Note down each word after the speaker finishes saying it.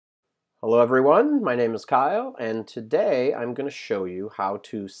Hello everyone, my name is Kyle, and today I'm going to show you how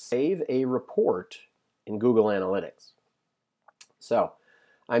to save a report in Google Analytics. So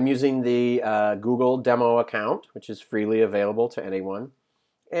I'm using the Google demo account, which is freely available to anyone.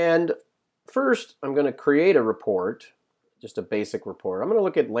 And first I'm going to create a report, just a basic report. I'm going to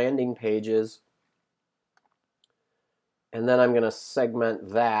look at landing pages, and then I'm going to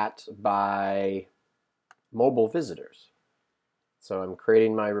segment that by mobile visitors. So I'm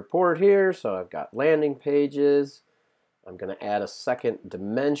creating my report here. So I've got landing pages. I'm going to add a second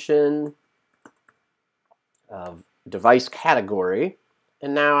dimension of device category.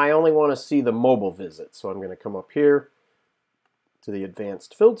 And now I only want to see the mobile visit. So I'm going to come up here to the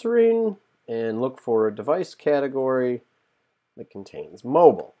advanced filtering and look for a device category that contains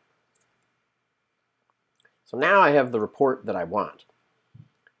mobile. So now I have the report that I want.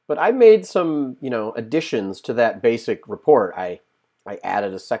 But I made some, additions to that basic report. I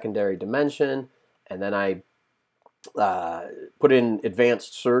added a secondary dimension, and then I put in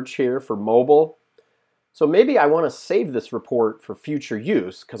advanced search here for mobile. So maybe I want to save this report for future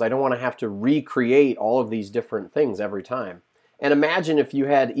use because I don't want to have to recreate all of these different things every time. And imagine if you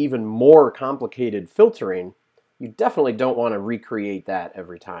had even more complicated filtering, you definitely don't want to recreate that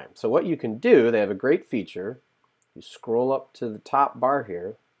every time. So what you can do, they have a great feature. You scroll up to the top bar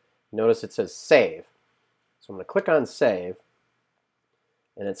here. Notice it says Save. So I'm going to click on Save.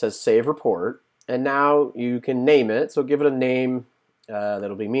 And it says Save Report, and now you can name it. So give it a name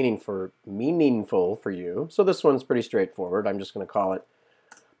that'll be meaningful for you. So this one's pretty straightforward. I'm just going to call it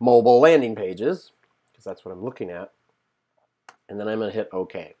Mobile Landing Pages, because that's what I'm looking at. And then I'm going to hit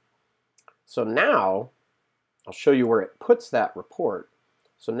OK. So now I'll show you where it puts that report.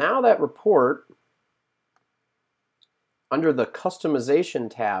 So now that report, under the Customization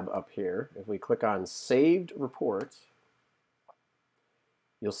tab up here, if we click on Saved Reports,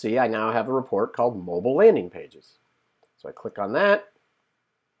 you'll see I now have a report called Mobile Landing Pages. So I click on that.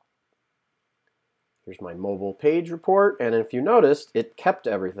 Here's my mobile page report, and if you noticed, it kept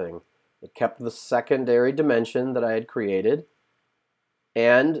everything. It kept the secondary dimension that I had created,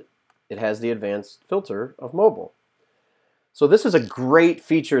 and it has the advanced filter of mobile. So this is a great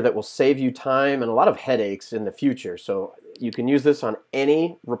feature that will save you time and a lot of headaches in the future. So you can use this on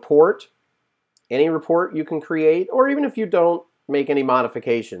any report you can create, or even if you don't make any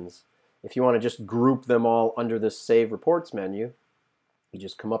modifications. If you want to just group them all under this Save Reports menu, you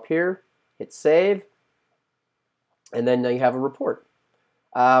just come up here, hit Save, and then you have a report.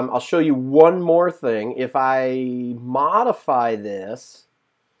 I'll show you one more thing. If I modify this,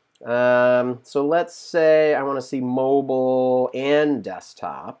 so let's say I want to see mobile and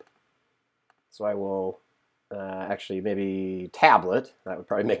desktop. So I will actually maybe tablet. That would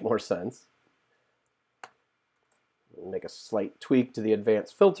probably make more sense. Make a slight tweak to the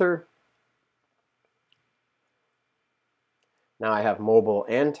advanced filter. Now I have mobile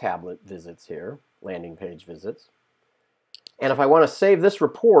and tablet visits here, landing page visits. And if I want to save this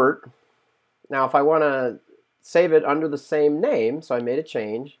report, now if I want to save it under the same name, so I made a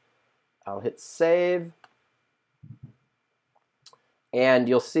change, I'll hit Save, and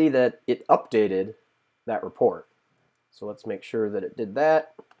you'll see that it updated that report. So let's make sure that it did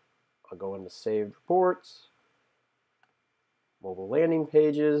that. I'll go into Saved Reports. Mobile landing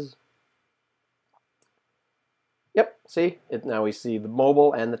pages. Yep, see, now we see the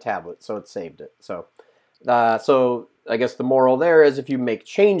mobile and the tablet, so it saved it. So I guess the moral there is if you make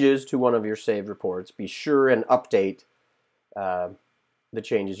changes to one of your saved reports, be sure and update the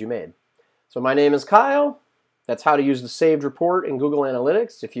changes you made. So my name is Kyle. That's how to use the saved report in Google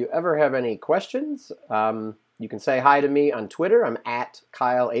Analytics. If you ever have any questions, you can say hi to me on Twitter. I'm at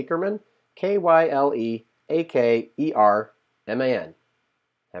Kyle Akerman, KYLEAKERMAN.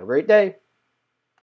 Have a great day.